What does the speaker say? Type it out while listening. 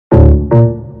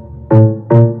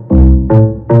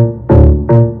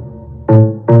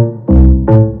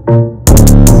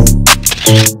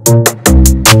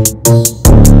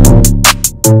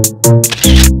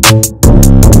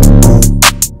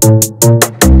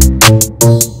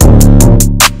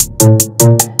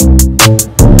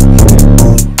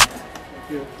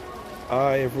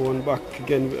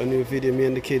again with a new video. Me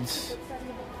and the kids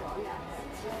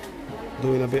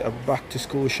doing a bit of back to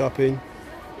school shopping.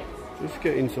 Just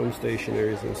getting some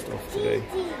stationaries and stuff today.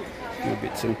 A few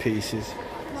bits and pieces.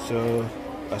 So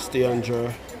that's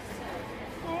Deandra.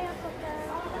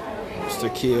 Mr.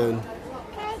 Kian.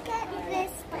 Can I get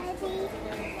this, baby?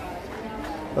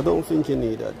 I don't think you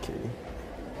need that, Key.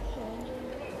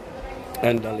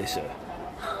 And Alyssa.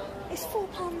 It's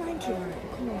 £4.99.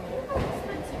 Come on.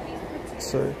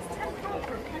 So.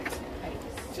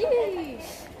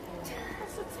 Jeez.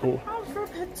 Oh. How for a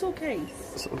pencil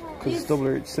case? Because it's double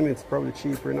H, it's probably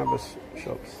cheaper in other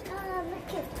shops.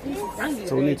 Look at this.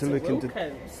 So we need to look into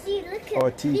See, look at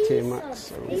our TK these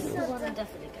Maxx. ones. These ones I'm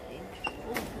definitely getting.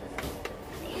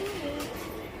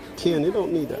 Kian, you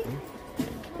don't need that. Huh?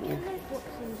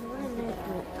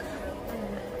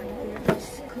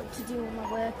 To do all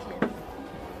my work in.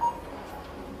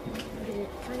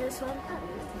 Can I get this one?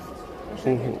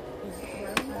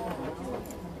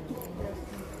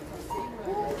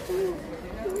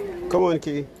 Come on,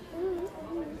 Key.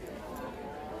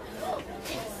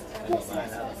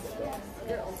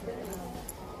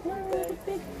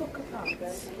 Big book of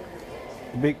packs.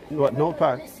 Big, what,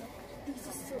 notepad?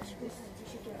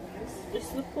 It's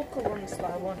the booker ones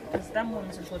that I want, because them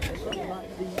ones are good. They've got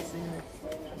like these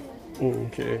in.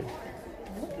 Okay.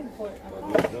 I'm looking for it.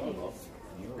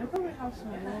 I probably have some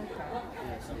more.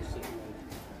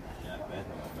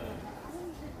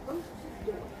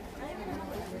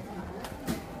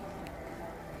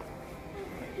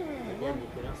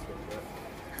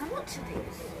 How much are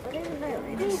these? I don't know.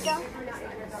 There you go.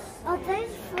 Oh,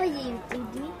 those for you,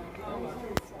 Didi. Oh,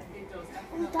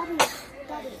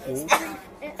 Daddy,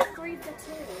 it's three for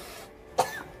two.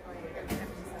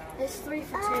 It's 3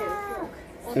 for 2.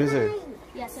 Look. Is it?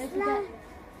 Yes, I forget.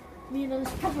 Me and I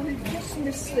probably just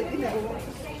missed it.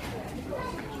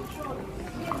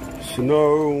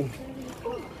 Snow.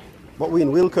 What we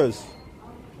in Wilkers?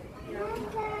 You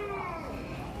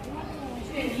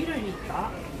don't need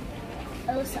that.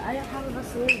 Oh, so I don't have a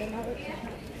Vaseline.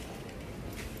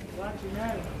 Glad you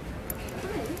know.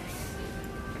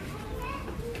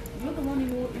 You're the one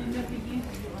who never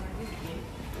used it when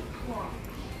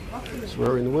I did it. So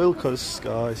we're in Wilkers,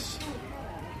 guys.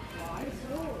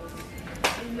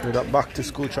 With that back to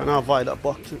school, trying to avoid that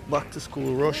back to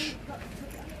school rush.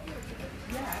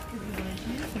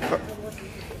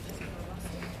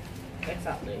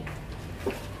 Exactly.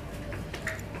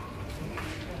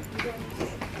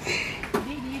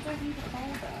 You don't need a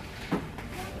folder.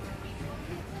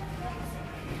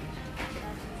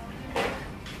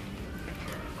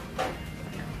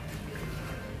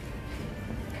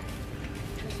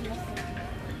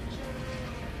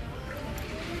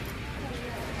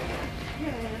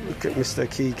 Look at Mr.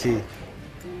 Kiki.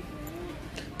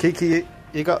 Kiki,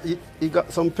 you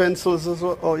got some pencils as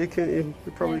well? Oh, you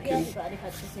probably can.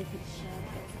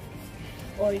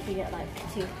 Or you can get like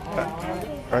 2.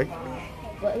 Right.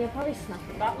 But you'll probably snap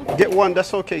it. Get one,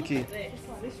 that's okay, Key.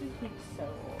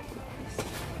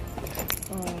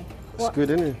 It's good,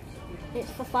 isn't it?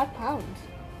 It's for £5.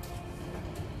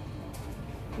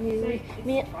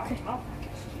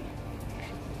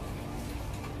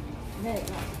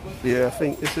 Yeah, I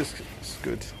think this is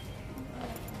good.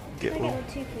 Get Can I one. get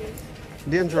 2, please?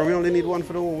 Deandra, we only need one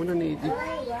for the one. We don't need.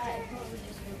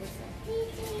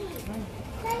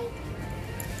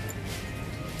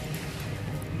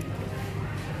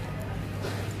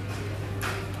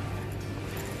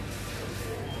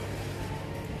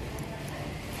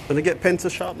 Gonna get pencil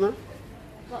sharpener?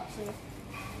 Got to.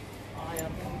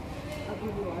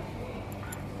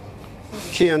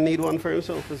 Kian need one for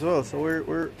himself as well. So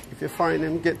we're if you find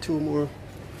him, get 2 more.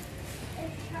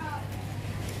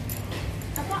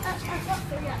 I've got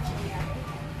 3 actually. Yeah.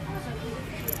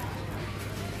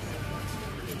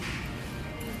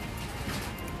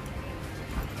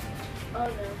 Oh no.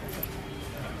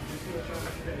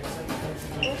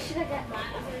 What should I get?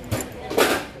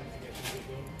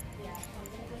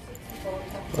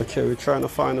 Okay, we're trying to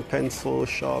find a pencil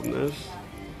sharpeners.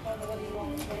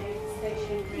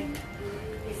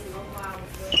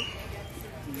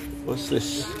 What's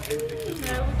this? No, we're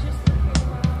just looking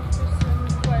around for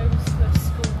some quotes for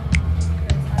school.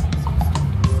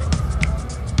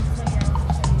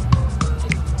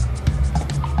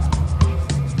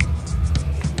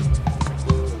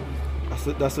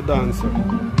 That's a dancer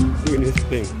doing his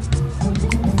thing.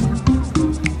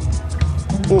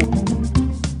 Oh.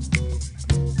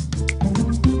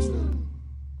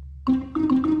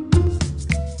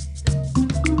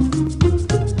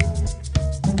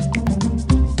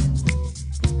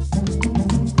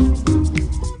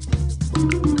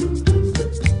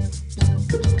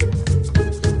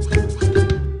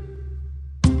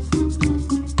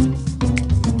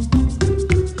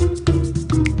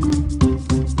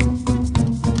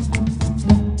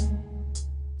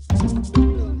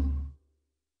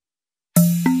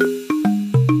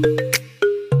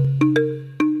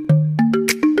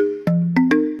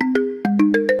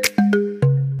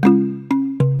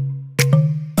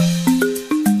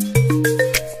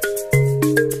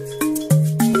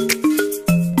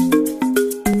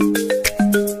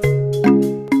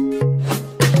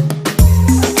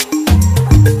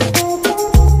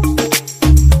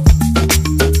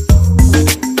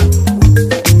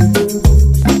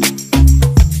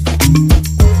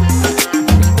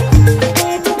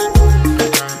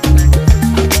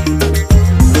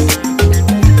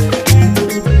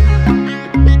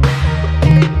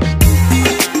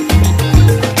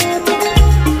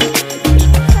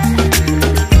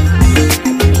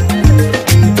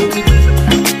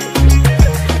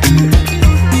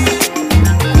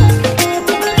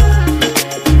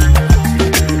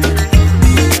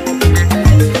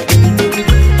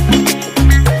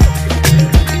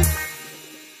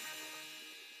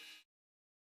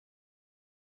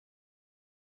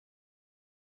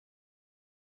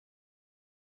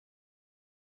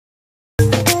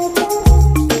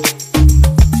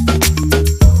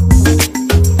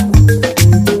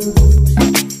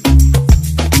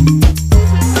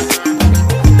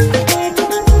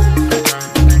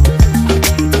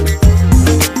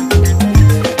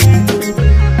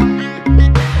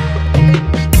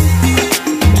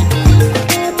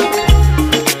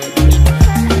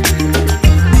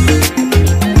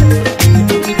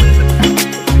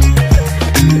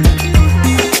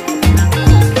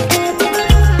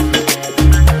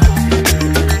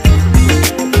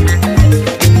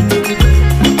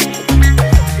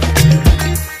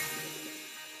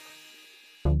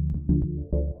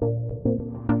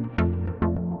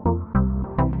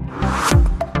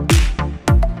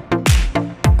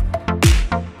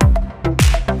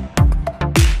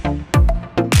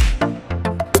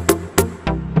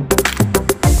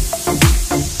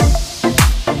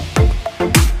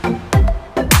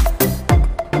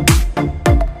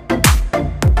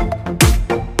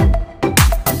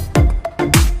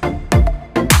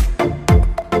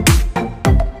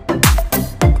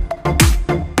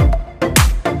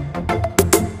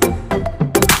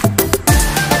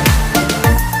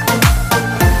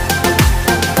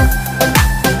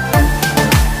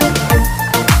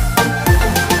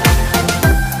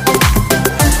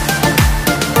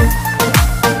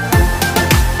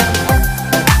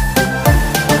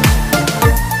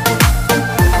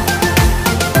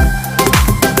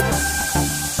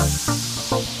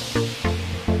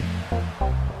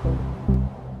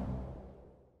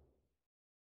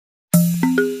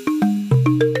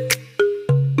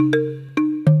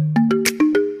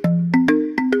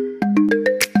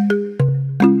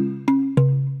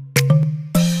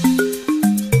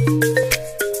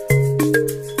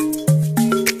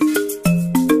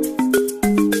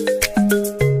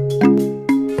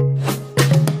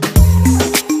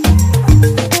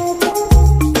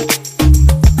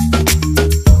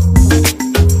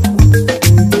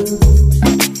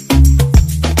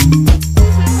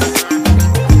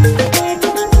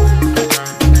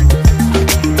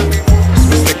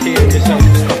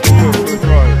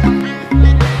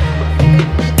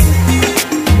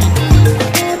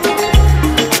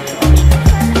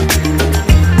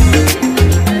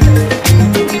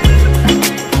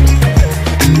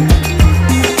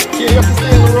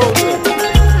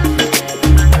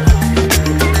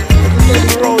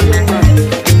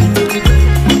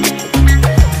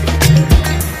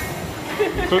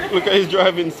 Look at his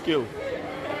driving skill.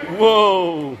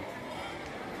 Whoa!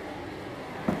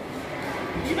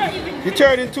 You're not even. You're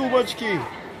turning too much key.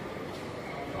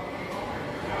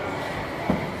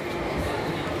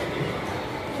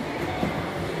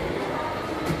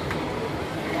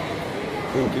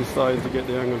 I think he's starting to get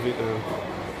the hang of it now.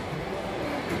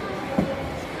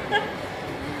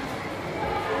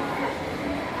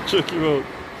 Check you out.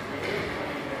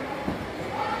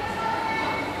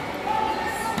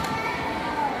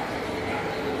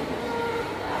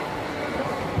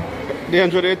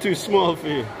 Deandra, they're too small for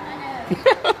you.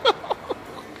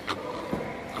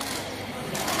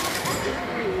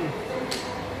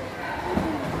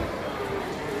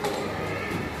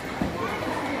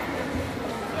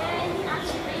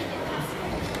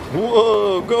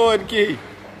 Whoa, go on, Key.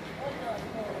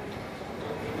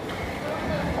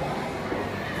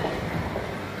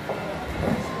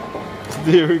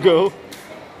 There we go.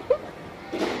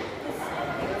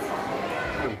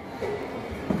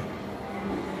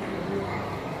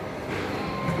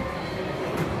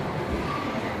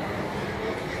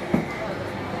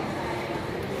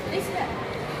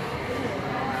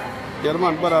 Yeah, the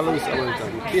man, but I lose some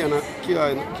time. Key and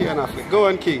Affleck. Go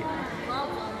on, Key.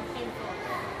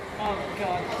 Oh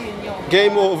God, Keane, you're.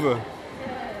 Game over.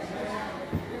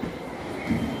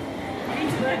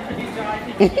 He's learned to do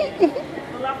driving.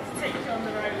 We'll have to take you on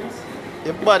the roads.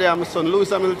 Your body, I'm son. Lewis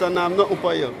Hamilton, I'm not up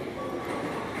for you.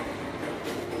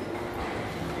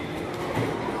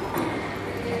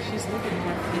 She's looking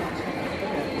at me.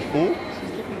 Hmm?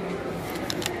 She's looking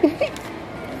at me.